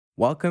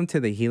Welcome to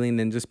the Healing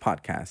Ninjas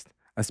podcast,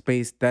 a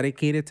space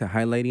dedicated to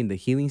highlighting the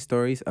healing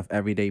stories of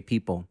everyday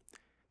people.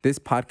 This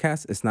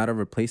podcast is not a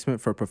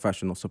replacement for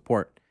professional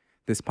support.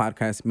 This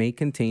podcast may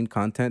contain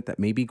content that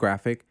may be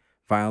graphic,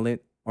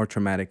 violent, or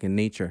traumatic in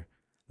nature.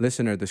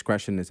 Listener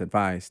discretion is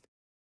advised.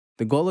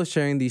 The goal of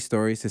sharing these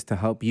stories is to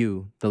help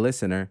you, the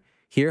listener,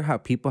 hear how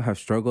people have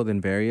struggled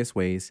in various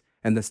ways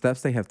and the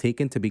steps they have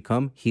taken to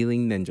become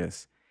healing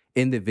ninjas,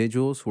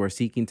 individuals who are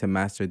seeking to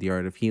master the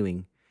art of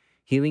healing.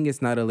 Healing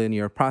is not a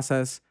linear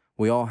process.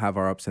 We all have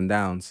our ups and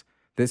downs.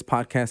 This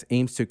podcast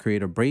aims to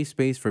create a brave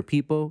space for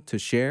people to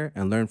share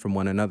and learn from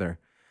one another.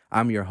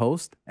 I'm your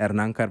host,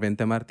 Hernan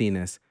Carvente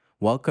Martinez.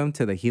 Welcome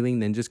to the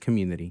Healing Ninjas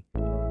community.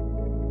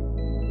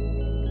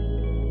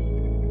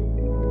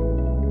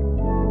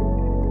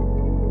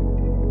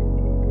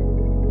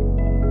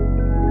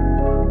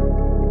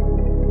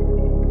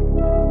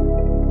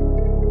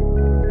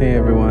 Hey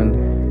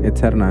everyone,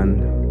 it's Hernan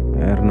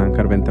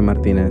Carvente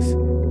Martinez.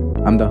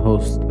 I'm the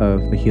host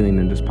of the Healing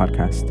Ninjas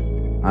podcast.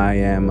 I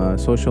am a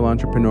social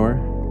entrepreneur,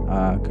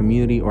 a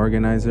community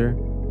organizer,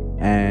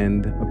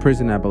 and a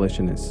prison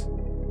abolitionist.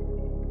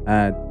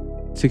 At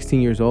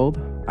 16 years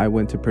old, I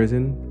went to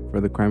prison for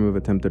the crime of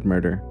attempted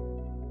murder.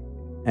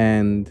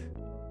 And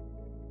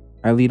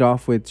I lead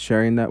off with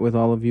sharing that with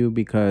all of you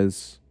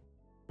because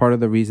part of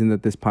the reason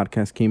that this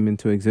podcast came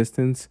into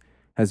existence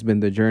has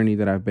been the journey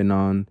that I've been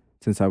on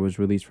since I was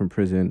released from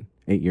prison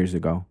 8 years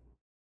ago.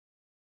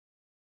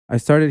 I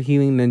started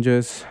Healing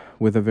Ninjas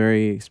with a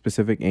very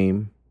specific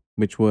aim,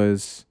 which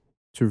was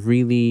to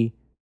really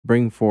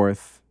bring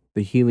forth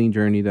the healing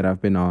journey that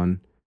I've been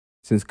on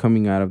since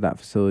coming out of that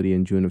facility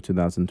in June of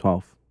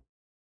 2012.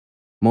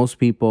 Most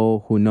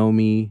people who know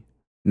me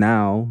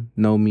now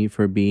know me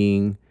for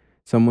being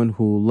someone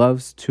who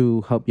loves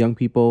to help young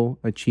people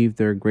achieve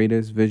their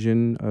greatest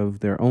vision of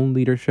their own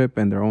leadership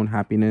and their own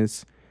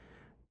happiness.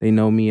 They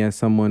know me as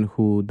someone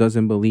who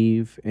doesn't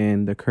believe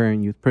in the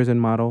current youth prison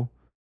model,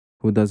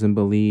 who doesn't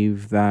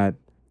believe that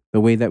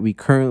the way that we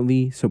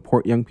currently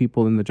support young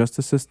people in the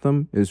justice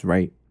system is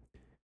right.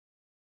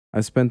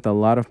 I spent a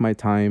lot of my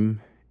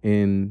time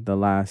in the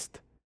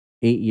last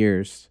 8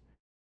 years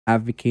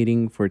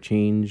advocating for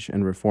change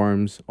and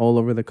reforms all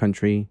over the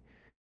country.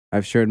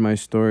 I've shared my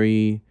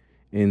story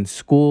in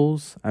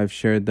schools, I've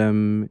shared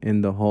them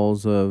in the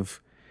halls of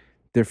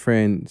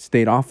different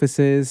state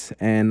offices,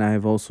 and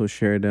I've also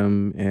shared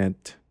them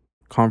at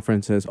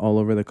conferences all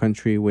over the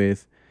country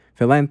with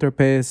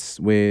philanthropists,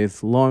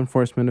 with law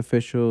enforcement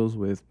officials,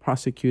 with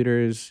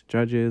prosecutors,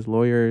 judges,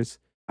 lawyers.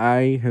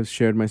 I have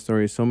shared my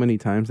story so many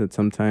times that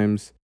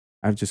sometimes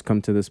I've just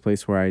come to this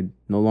place where I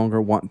no longer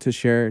want to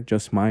share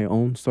just my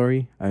own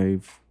story.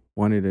 I've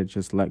wanted to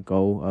just let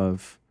go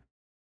of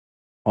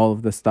all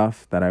of the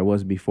stuff that I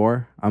was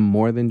before. I'm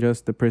more than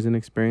just the prison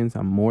experience,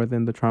 I'm more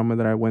than the trauma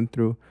that I went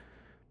through.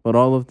 But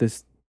all of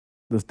this,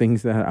 the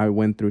things that I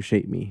went through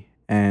shaped me.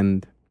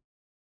 And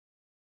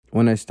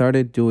when I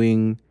started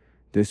doing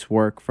this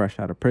work fresh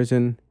out of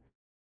prison,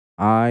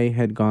 I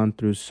had gone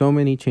through so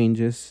many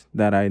changes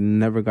that I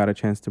never got a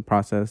chance to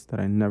process, that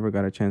I never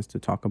got a chance to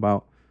talk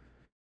about.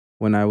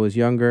 When I was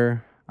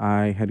younger,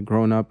 I had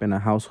grown up in a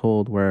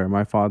household where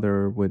my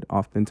father would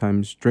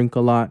oftentimes drink a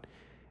lot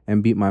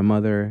and beat my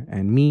mother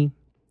and me.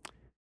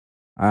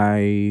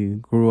 I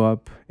grew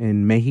up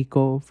in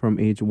Mexico from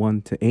age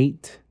 1 to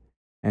 8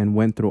 and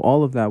went through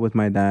all of that with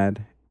my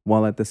dad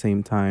while at the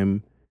same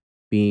time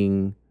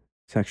being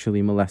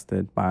sexually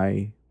molested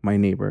by my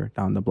neighbor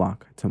down the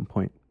block at some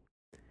point.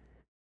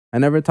 I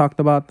never talked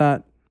about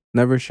that,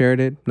 never shared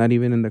it, not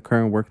even in the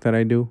current work that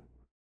I do,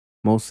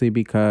 mostly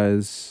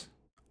because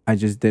I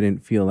just didn't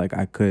feel like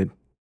I could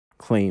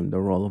claim the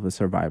role of a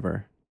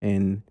survivor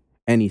in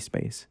any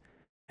space.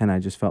 And I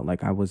just felt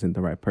like I wasn't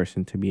the right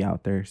person to be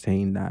out there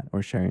saying that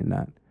or sharing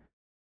that.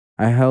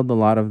 I held a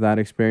lot of that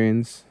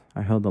experience.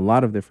 I held a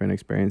lot of different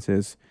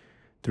experiences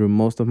through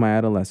most of my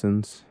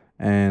adolescence.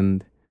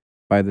 And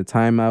by the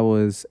time I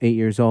was 8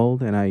 years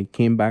old and I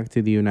came back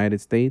to the United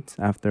States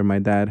after my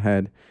dad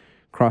had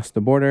crossed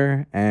the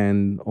border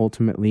and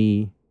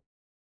ultimately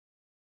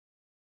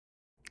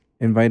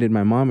invited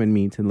my mom and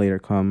me to later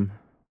come,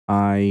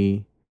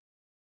 I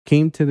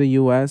came to the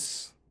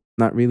US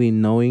not really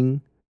knowing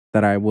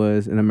that I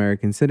was an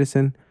American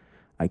citizen.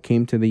 I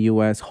came to the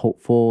US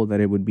hopeful that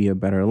it would be a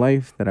better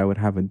life, that I would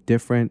have a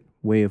different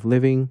way of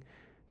living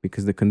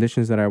because the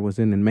conditions that I was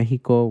in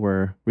Mexico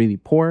were really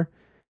poor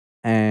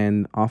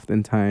and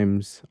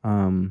oftentimes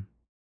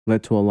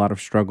led to a lot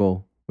of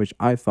struggle, which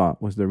I thought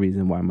was the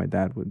reason why my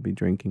dad would be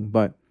drinking.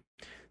 But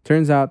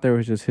turns out there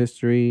was just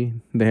history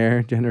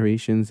there,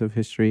 generations of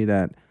history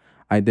that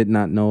I did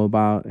not know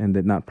about and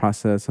did not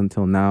process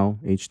until now,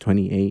 age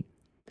 28.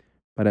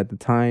 But at the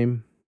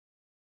time,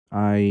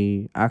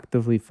 I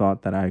actively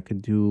thought that I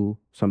could do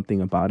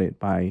something about it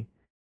by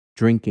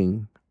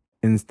drinking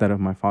instead of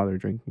my father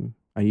drinking.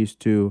 I used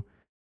to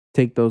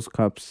take those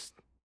cups,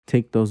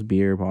 take those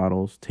beer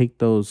bottles, take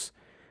those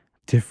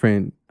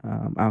different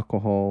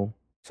alcohol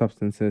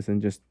substances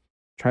and just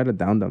try to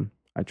down them.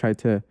 I tried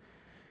to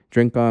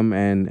drink them,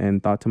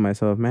 and thought to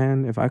myself,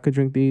 man, if I could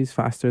drink these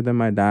faster than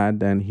my dad,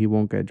 then he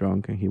won't get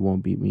drunk and he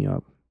won't beat me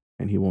up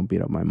and he won't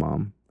beat up my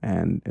mom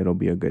and it'll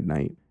be a good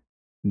night.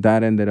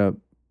 That ended up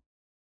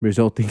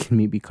resulting in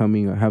me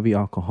becoming a heavy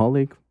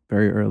alcoholic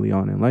very early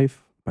on in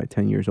life. By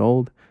 10 years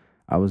old,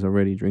 I was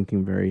already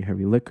drinking very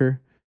heavy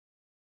liquor.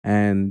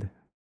 And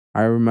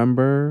I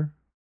remember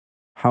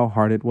how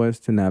hard it was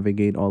to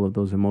navigate all of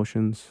those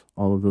emotions,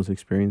 all of those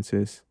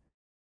experiences.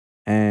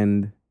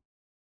 And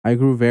I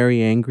grew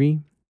very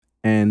angry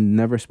and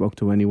never spoke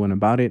to anyone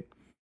about it.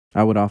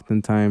 I would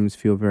oftentimes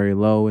feel very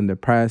low and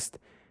depressed.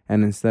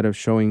 And instead of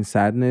showing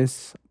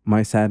sadness,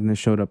 my sadness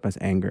showed up as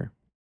anger.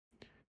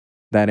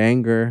 That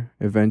anger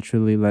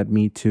eventually led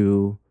me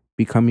to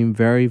becoming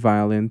very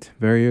violent,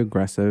 very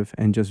aggressive,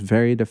 and just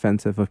very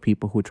defensive of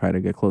people who try to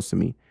get close to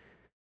me.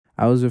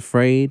 I was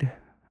afraid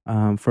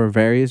for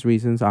various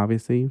reasons,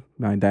 obviously.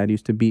 My dad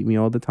used to beat me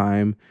all the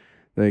time.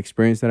 The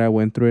experience that I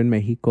went through in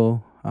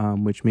Mexico,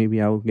 which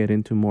maybe I will get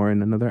into more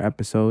in another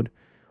episode,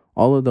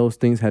 all of those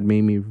things had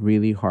made me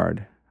really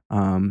hard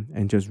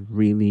and just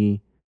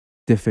really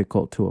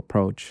difficult to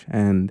approach.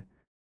 And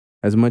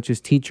as much as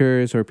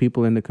teachers or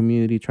people in the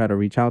community try to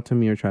reach out to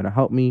me or try to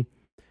help me,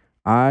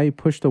 I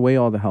pushed away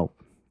all the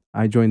help.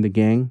 I joined the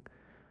gang.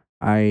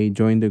 I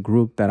joined a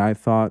group that I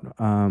thought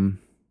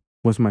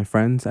was my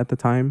friends at the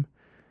time.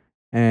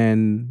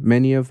 And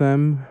many of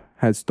them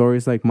had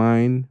stories like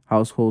mine,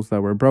 households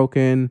that were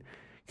broken,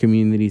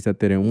 communities that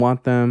didn't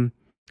want them,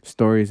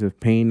 stories of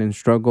pain and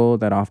struggle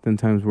that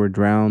oftentimes were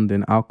drowned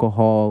in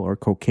alcohol or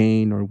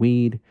cocaine or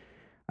weed.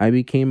 I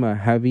became a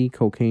heavy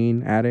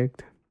cocaine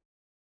addict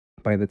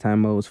by the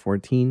time I was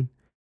 14.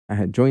 I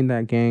had joined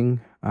that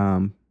gang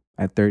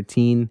at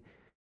 13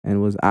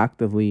 and was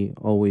actively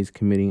always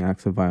committing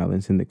acts of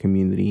violence in the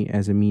community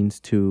as a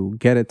means to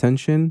get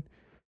attention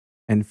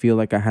and feel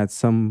like I had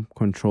some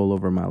control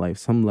over my life,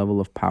 some level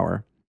of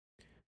power.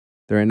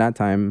 During that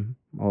time,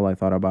 all I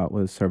thought about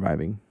was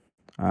surviving.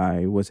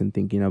 I wasn't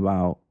thinking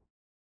about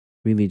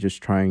really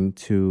just trying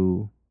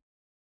to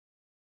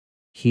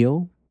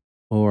heal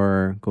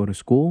or go to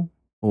school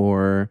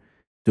or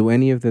do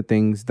any of the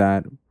things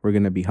that were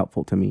going to be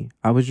helpful to me.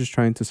 I was just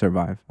trying to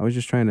survive. I was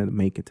just trying to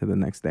make it to the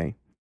next day.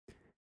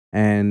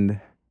 And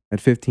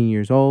at 15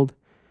 years old,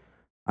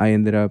 I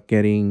ended up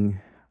getting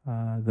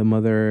the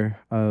mother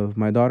of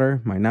my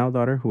daughter, my now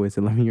daughter, who is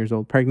 11 years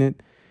old,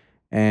 pregnant.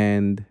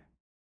 And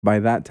by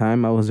that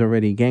time, I was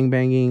already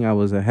gangbanging. I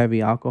was a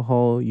heavy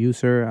alcohol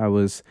user. I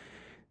was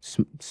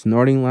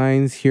snorting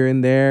lines here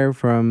and there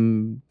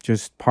from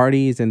just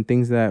parties and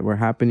things that were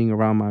happening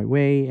around my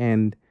way.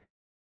 And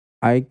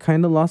I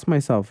kind of lost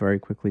myself very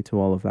quickly to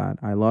all of that.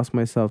 I lost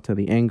myself to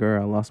the anger.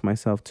 I lost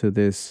myself to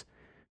this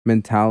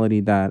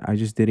mentality that I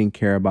just didn't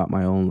care about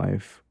my own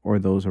life or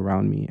those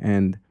around me.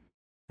 And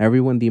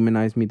everyone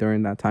demonized me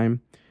during that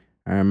time.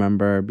 I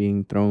remember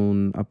being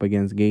thrown up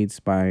against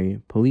gates by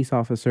police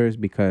officers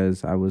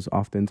because I was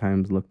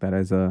oftentimes looked at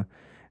as a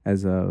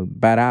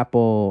bad apple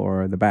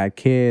or the bad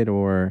kid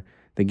or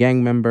the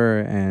gang member,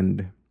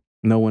 and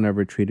no one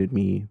ever treated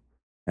me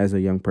as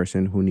a young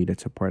person who needed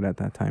support at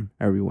that time.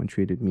 Everyone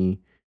treated me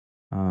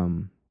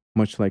um,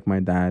 much like my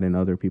dad and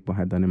other people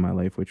had done in my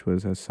life, which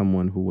was as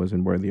someone who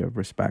wasn't worthy of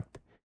respect.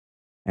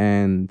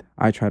 And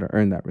I try to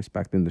earn that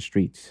respect in the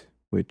streets,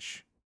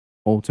 which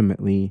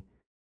ultimately,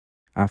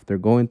 after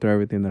going through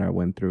everything that I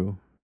went through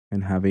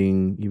and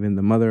having even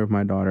the mother of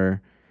my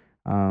daughter,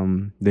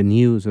 the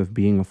news of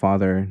being a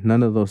father,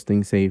 none of those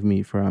things saved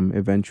me from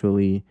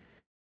eventually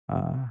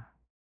uh,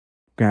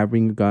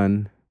 grabbing a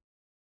gun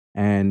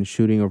and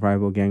shooting a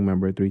rival gang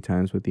member 3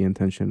 times with the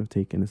intention of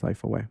taking his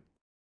life away.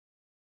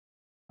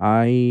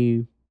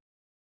 I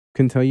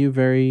can tell you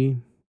very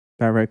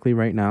directly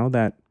right now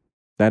that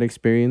that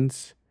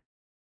experience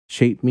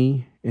shaped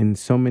me in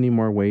so many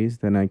more ways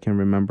than I can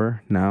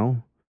remember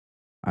now.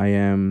 I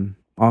am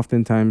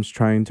oftentimes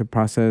trying to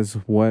process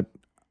what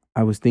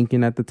I was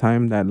thinking at the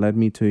time that led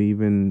me to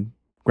even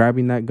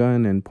grabbing that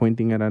gun and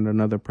pointing it at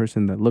another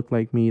person that looked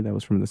like me, that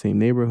was from the same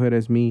neighborhood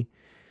as me.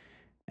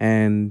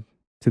 And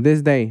to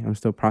this day, I'm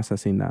still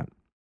processing that.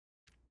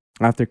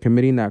 After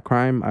committing that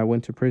crime, I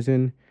went to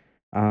prison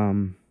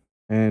um,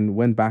 and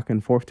went back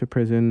and forth to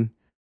prison,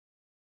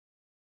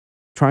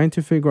 trying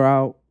to figure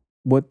out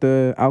what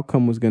the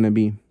outcome was going to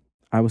be.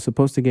 I was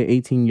supposed to get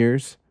 18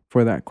 years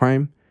for that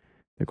crime.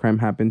 The crime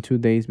happened 2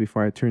 days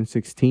before I turned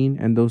 16.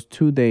 And those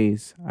 2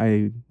 days,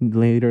 I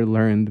later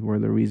learned, were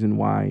the reason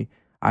why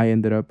I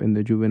ended up in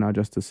the juvenile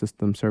justice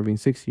system serving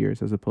 6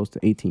 years as opposed to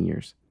 18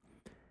 years.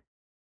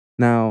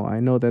 Now, I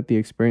know that the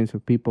experience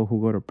of people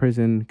who go to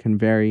prison can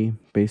vary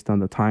based on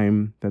the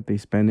time that they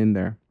spend in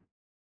there.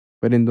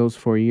 But in those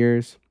 4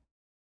 years,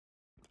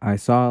 I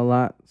saw a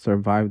lot,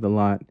 survived a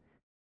lot,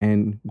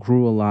 and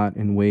grew a lot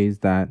in ways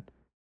that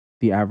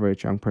the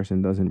average young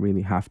person doesn't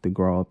really have to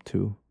grow up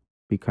to,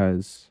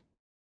 because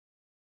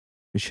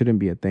it shouldn't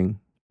be a thing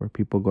where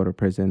people go to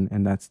prison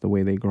and that's the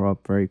way they grow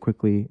up very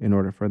quickly in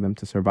order for them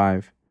to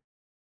survive.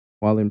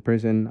 While in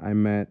prison, I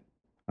met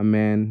a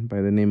man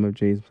by the name of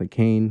James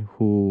McCain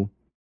who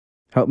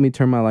helped me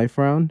turn my life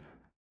around.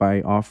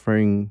 by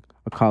offering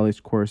a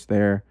college course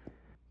there,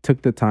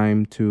 took the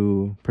time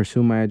to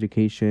pursue my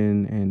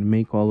education and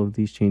make all of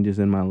these changes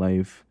in my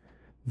life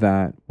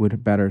that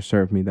would better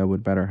serve me, that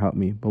would better help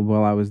me. But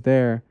while I was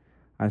there,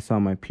 I saw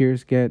my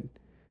peers get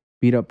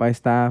beat up by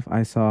staff.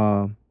 I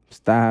saw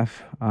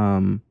staff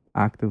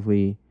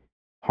actively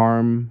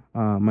harm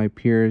my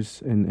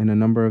peers in a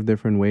number of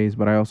different ways,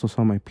 but I also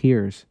saw my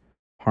peers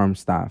harm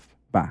staff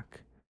back.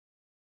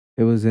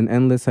 It was an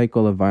endless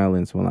cycle of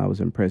violence while I was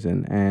in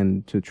prison.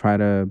 And to try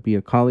to be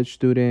a college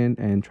student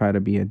and try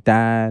to be a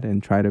dad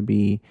and try to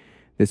be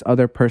this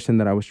other person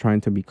that I was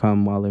trying to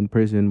become while in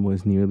prison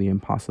was nearly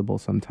impossible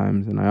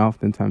sometimes. And I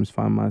oftentimes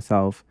found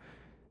myself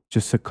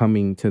just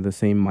succumbing to the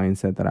same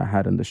mindset that I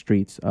had in the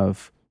streets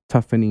of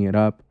toughening it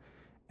up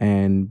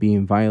and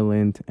being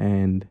violent.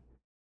 And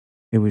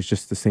it was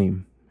just the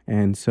same.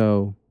 And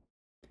so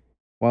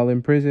while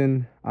in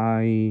prison,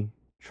 I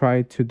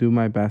tried to do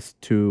my best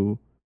to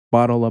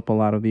bottle up a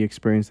lot of the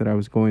experience that I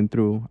was going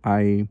through.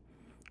 I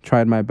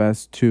tried my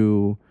best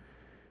to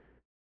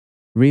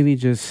really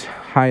just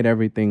hide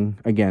everything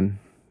again.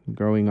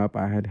 Growing up,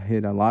 I had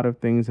hid a lot of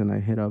things and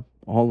I hid up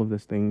all of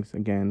these things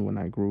again when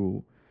I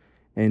grew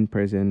in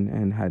prison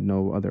and had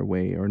no other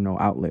way or no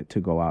outlet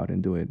to go out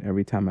and do it.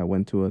 Every time I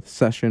went to a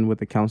session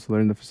with a counselor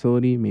in the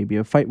facility, maybe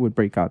a fight would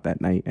break out that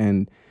night.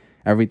 And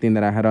everything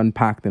that I had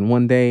unpacked in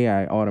one day,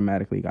 I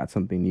automatically got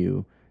something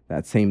new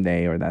that same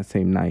day or that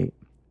same night.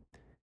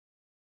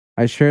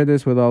 I share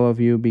this with all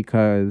of you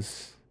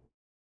because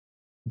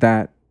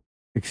that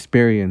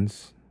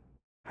experience,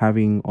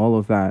 having all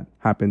of that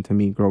happen to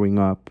me growing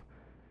up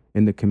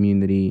in the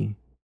community,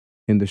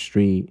 in the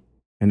street,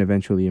 and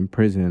eventually in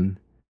prison,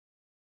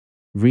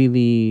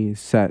 really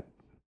set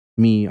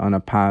me on a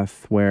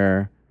path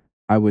where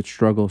I would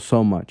struggle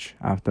so much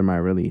after my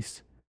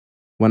release.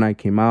 When I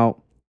came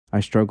out, I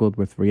struggled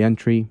with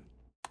reentry.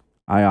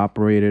 I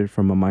operated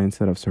from a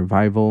mindset of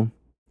survival.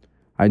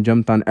 I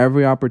jumped on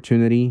every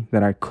opportunity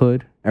that I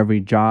could, every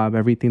job,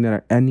 everything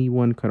that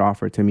anyone could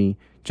offer to me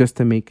just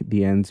to make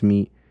the ends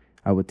meet.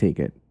 I would take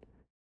it.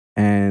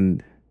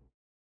 And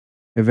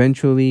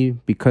eventually,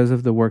 because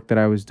of the work that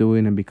I was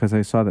doing and because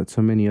I saw that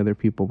so many other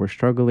people were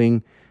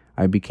struggling,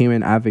 I became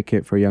an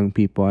advocate for young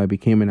people. I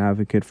became an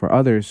advocate for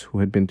others who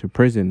had been to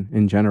prison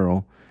in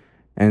general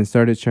and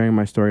started sharing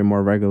my story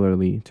more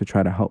regularly to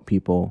try to help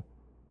people,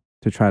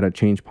 to try to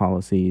change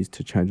policies,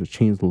 to try to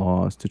change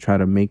laws, to try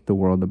to make the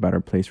world a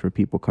better place for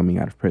people coming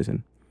out of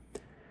prison.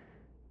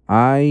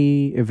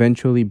 I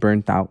eventually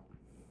burnt out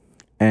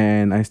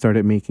and I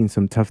started making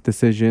some tough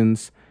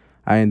decisions.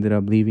 I ended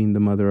up leaving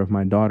the mother of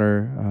my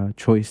daughter, a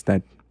choice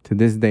that to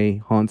this day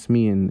haunts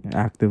me and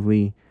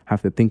actively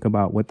have to think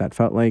about what that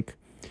felt like.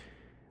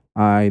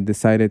 I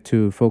decided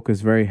to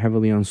focus very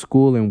heavily on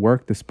school and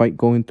work despite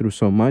going through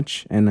so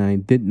much. And I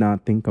did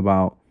not think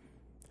about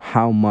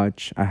how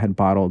much I had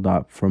bottled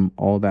up from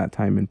all that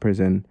time in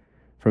prison,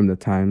 from the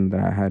time that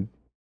I had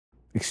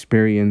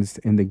experienced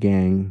in the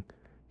gang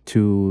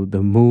to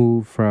the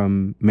move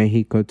from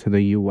Mexico to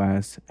the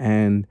US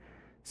and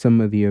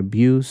some of the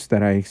abuse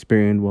that I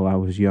experienced while I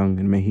was young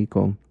in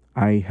Mexico.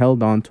 I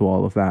held on to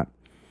all of that.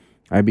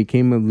 I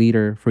became a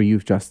leader for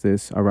youth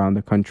justice around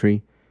the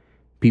country.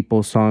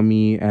 People saw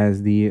me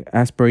as the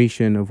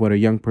aspiration of what a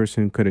young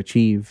person could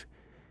achieve.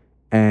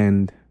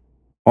 And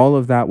all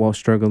of that while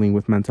struggling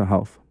with mental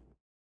health.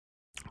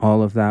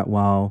 All of that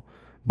while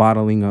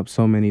bottling up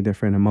so many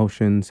different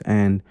emotions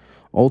and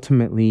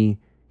ultimately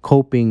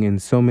coping in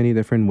so many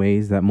different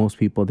ways that most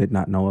people did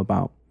not know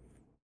about.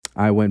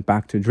 I went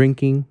back to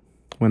drinking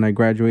when I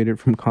graduated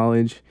from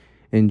college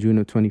in June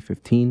of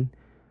 2015.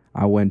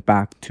 I went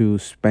back to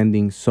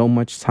spending so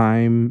much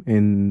time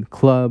in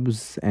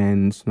clubs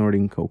and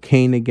snorting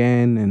cocaine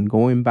again and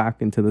going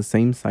back into the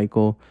same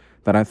cycle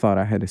that I thought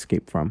I had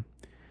escaped from.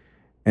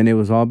 And it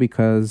was all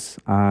because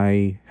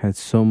I had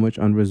so much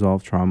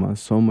unresolved trauma,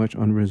 so much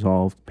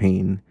unresolved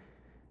pain.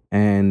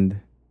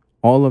 And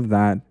all of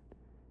that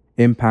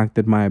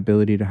impacted my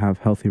ability to have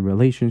healthy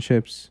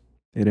relationships.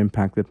 It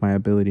impacted my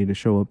ability to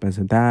show up as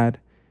a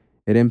dad.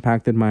 It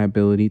impacted my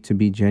ability to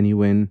be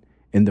genuine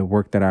in the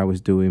work that I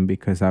was doing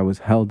because I was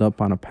held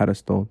up on a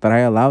pedestal that I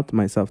allowed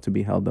myself to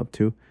be held up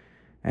to.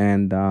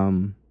 And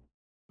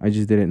I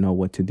just didn't know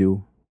what to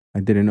do.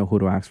 I didn't know who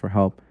to ask for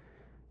help.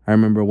 I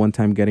remember one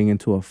time getting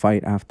into a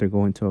fight after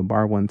going to a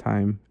bar one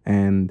time,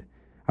 and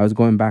I was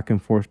going back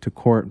and forth to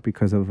court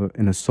because of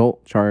an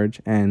assault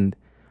charge, and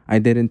I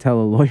didn't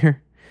tell a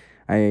lawyer.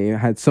 I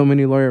had so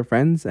many lawyer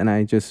friends, and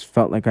I just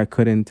felt like I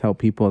couldn't tell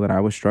people that I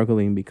was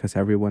struggling because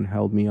everyone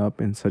held me up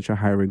in such a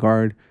high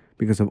regard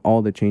because of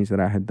all the change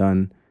that I had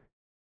done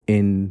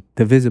in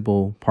the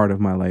visible part of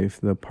my life,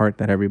 the part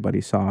that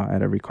everybody saw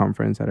at every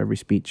conference, at every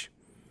speech.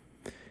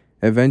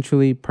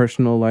 Eventually,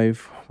 personal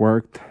life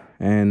worked,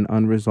 and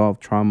unresolved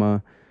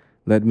trauma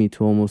led me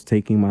to almost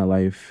taking my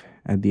life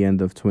at the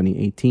end of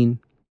 2018.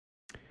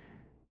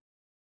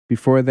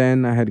 Before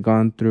then, I had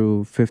gone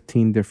through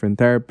 15 different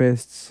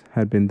therapists,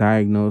 had been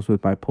diagnosed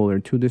with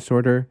bipolar 2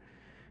 disorder,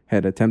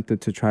 had attempted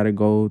to try to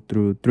go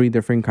through 3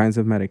 different kinds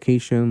of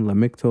medication,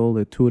 Lamictal,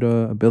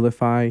 Latuda,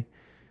 Abilify,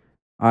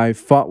 I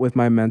fought with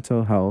my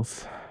mental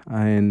health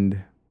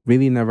and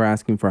really never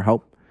asking for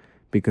help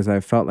because I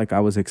felt like I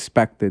was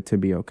expected to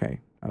be okay.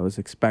 I was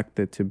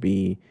expected to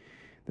be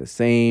the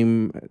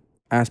same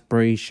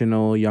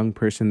aspirational young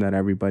person that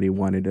everybody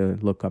wanted to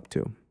look up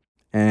to.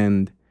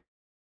 And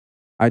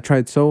I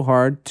tried so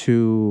hard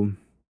to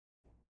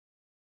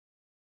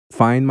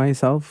find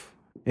myself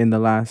in the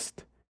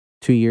last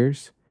 2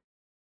 years,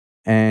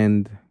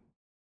 and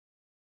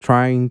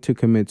trying to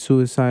commit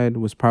suicide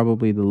was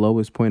probably the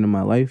lowest point in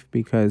my life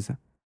because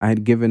I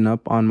had given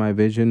up on my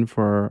vision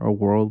for a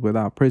world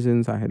without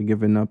prisons. I had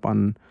given up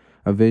on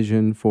a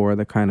vision for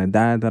the kind of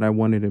dad that I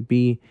wanted to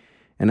be.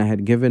 And I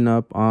had given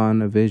up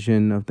on a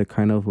vision of the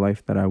kind of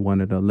life that I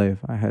wanted to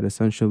live. I had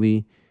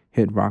essentially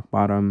hit rock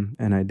bottom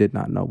and I did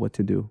not know what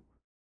to do.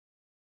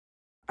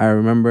 I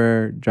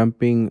remember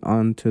jumping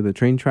onto the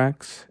train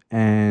tracks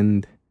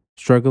and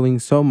struggling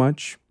so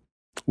much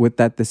with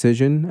that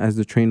decision as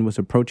the train was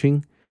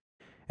approaching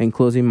and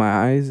closing my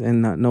eyes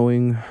and not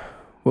knowing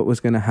what was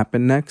going to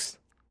happen next.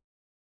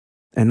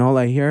 And all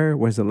I hear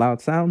was a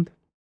loud sound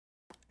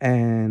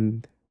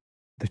and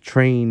the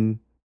train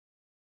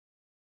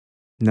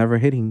never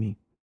hitting me.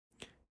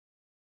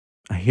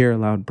 I hear a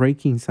loud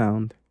braking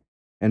sound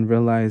and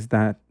realize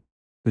that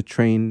the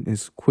train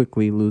is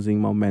quickly losing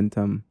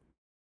momentum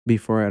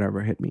before it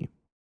ever hit me.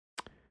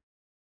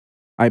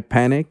 I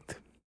panicked,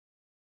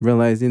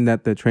 realizing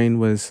that the train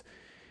was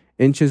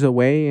inches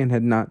away and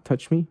had not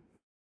touched me,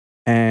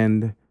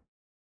 and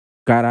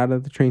got out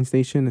of the train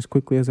station as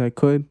quickly as I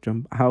could,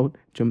 jumped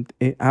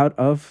out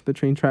of the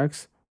train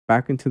tracks,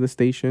 back into the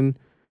station.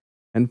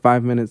 And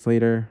 5 minutes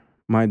later,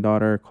 my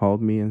daughter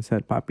called me and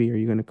said, "Papi, are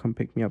you going to come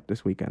pick me up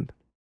this weekend?"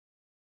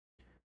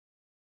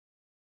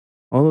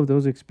 All of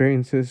those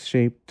experiences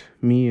shaped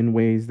me in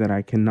ways that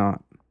I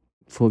cannot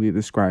fully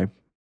describe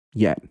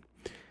yet,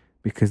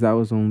 because that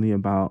was only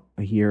about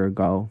a year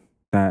ago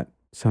that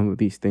some of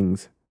these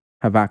things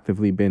have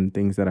actively been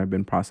things that I've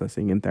been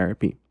processing in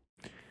therapy.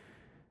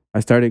 I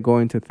started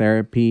going to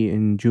therapy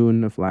in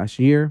June of last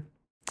year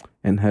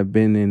and have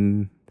been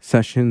in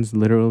sessions,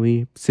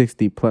 literally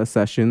 60 plus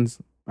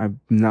sessions. I've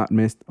not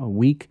missed a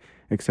week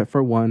except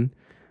for one,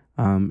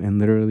 and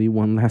literally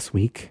one last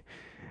week.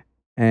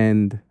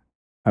 And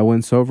I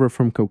went sober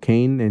from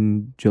cocaine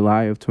in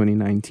July of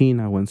 2019.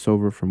 I went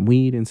sober from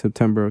weed in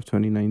September of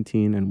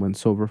 2019 and went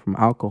sober from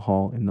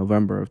alcohol in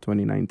November of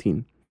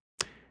 2019.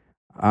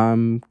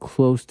 I'm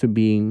close to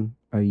being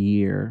a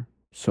year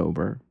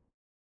sober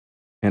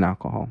in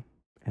alcohol.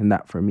 And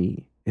that for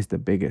me is the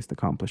biggest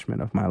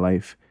accomplishment of my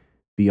life,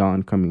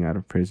 beyond coming out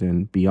of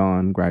prison,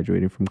 beyond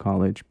graduating from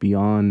college,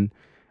 beyond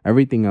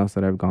everything else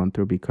that I've gone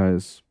through,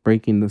 because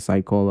breaking the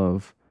cycle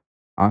of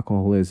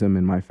alcoholism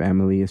in my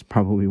family is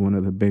probably one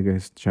of the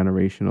biggest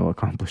generational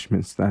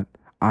accomplishments that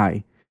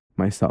I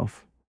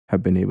myself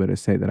have been able to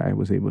say that I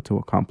was able to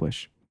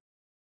accomplish.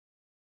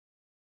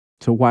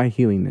 So, why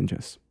Healing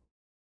Ninjas?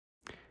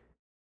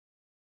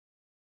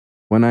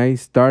 When I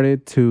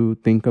started to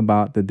think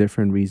about the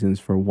different reasons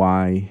for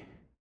why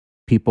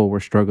people were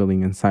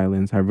struggling in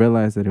silence, I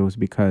realized that it was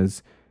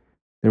because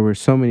there were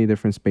so many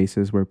different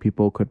spaces where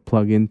people could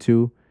plug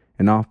into,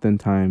 and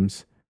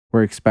oftentimes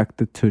were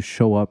expected to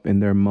show up in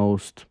their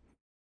most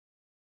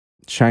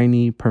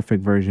shiny,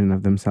 perfect version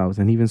of themselves.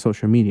 And even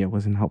social media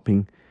wasn't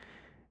helping.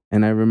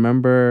 And I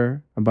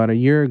remember about a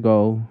year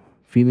ago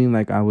feeling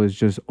like I was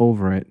just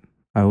over it.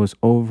 I was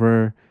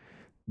over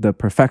the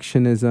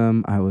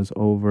perfectionism. I was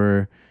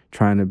over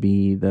trying to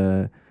be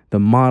the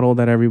model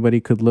that everybody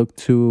could look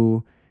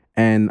to.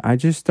 And I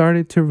just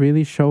started to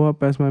really show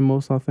up as my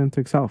most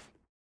authentic self.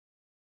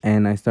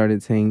 And I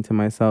started saying to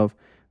myself,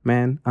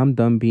 man, I'm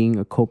done being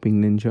a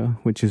coping ninja,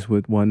 which is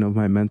what one of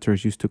my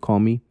mentors used to call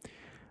me.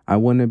 I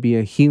want to be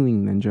a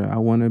healing ninja. I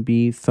want to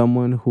be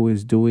someone who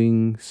is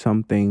doing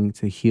something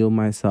to heal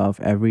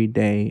myself every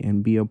day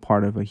and be a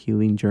part of a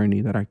healing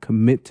journey that I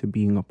commit to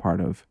being a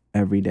part of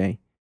every day.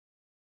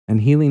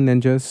 And Healing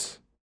Ninjas,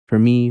 for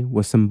me,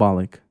 was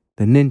symbolic.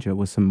 The ninja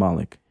was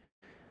symbolic.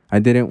 I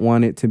didn't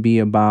want it to be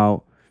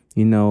about,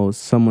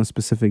 someone's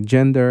specific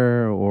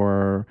gender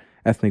or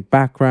ethnic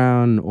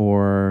background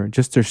or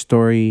just their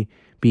story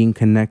being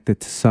connected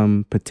to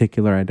some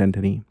particular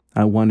identity.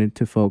 I wanted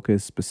to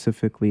focus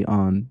specifically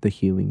on the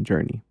healing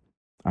journey.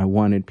 I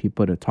wanted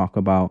people to talk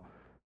about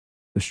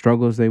the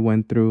struggles they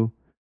went through,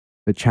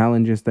 the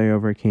challenges they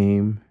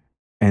overcame,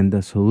 and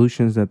the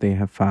solutions that they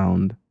have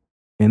found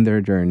in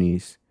their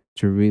journeys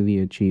to really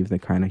achieve the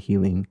kind of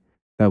healing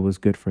that was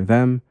good for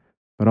them,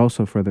 but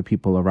also for the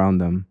people around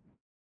them.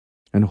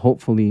 And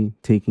hopefully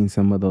taking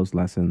some of those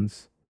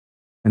lessons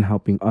and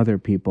helping other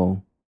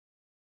people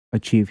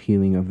achieve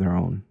healing of their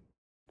own.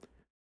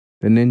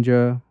 The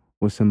ninja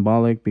was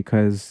symbolic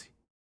because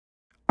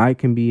I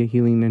can be a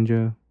healing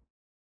ninja.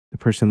 The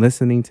person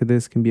listening to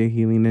this can be a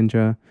healing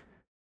ninja.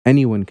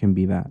 Anyone can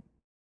be that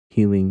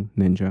healing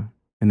ninja,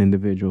 an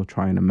individual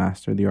trying to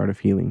master the art of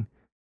healing.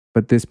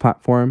 But this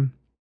platform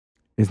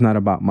is not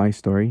about my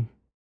story.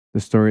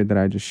 The story that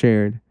I just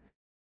shared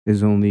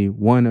is only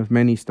one of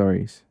many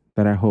stories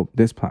that I hope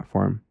this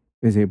platform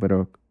is able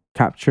to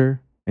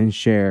capture and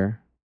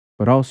share,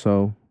 but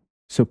also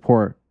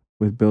support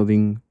with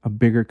building a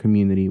bigger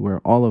community where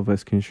all of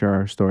us can share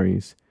our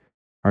stories,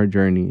 our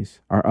journeys,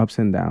 our ups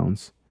and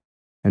downs,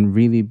 and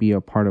really be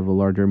a part of a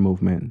larger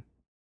movement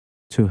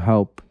to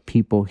help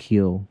people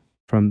heal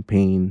from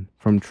pain,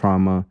 from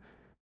trauma,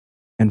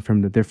 and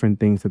from the different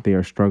things that they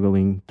are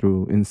struggling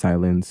through in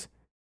silence,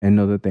 and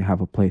know that they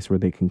have a place where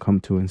they can come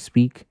to and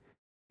speak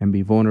and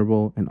be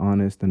vulnerable and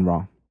honest and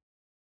raw.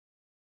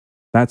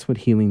 That's what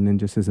Healing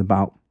Ninjas is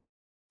about.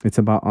 It's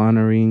about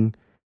honoring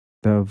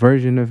the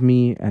version of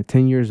me at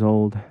 10 years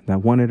old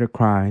that wanted to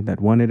cry,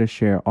 that wanted to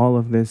share all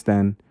of this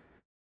then,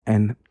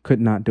 and could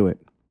not do it.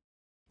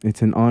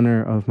 It's an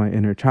honor of my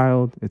inner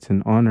child. It's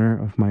an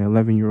honor of my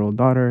 11-year-old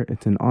daughter.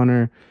 It's an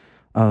honor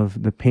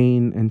of the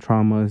pain and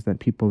traumas that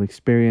people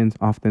experience,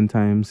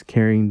 oftentimes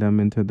carrying them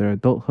into their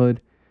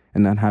adulthood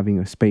and not having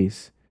a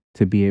space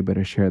to be able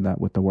to share that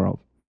with the world.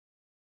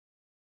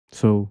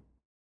 So,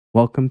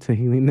 welcome to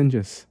Healing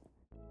Ninjas.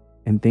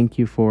 And thank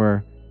you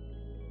for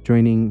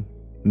joining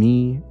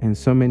me and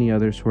so many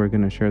others who are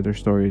going to share their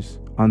stories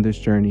on this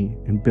journey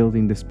and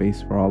building this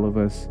space for all of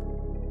us.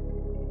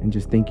 And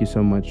just thank you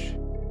so much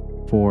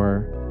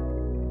for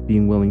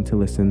being willing to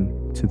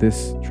listen to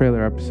this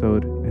trailer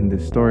episode and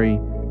this story.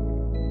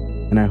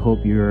 And I hope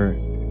you're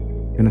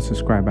going to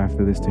subscribe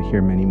after this to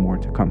hear many more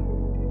to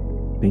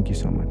come. Thank you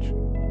so much.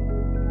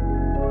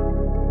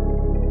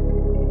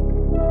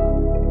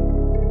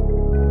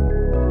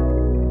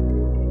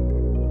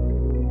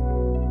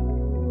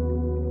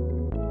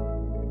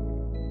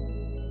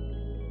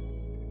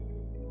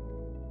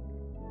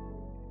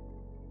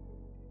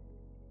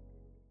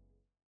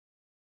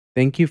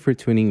 Thank you for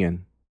tuning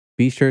in.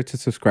 Be sure to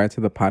subscribe to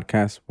the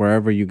podcast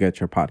wherever you get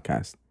your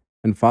podcast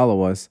and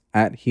follow us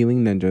at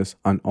Healing Ninjas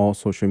on all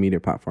social media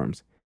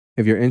platforms.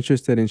 If you're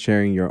interested in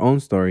sharing your own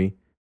story,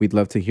 we'd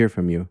love to hear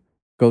from you.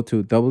 Go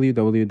to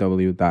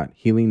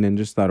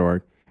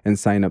www.healingninjas.org and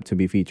sign up to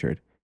be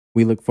featured.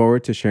 We look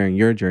forward to sharing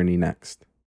your journey next.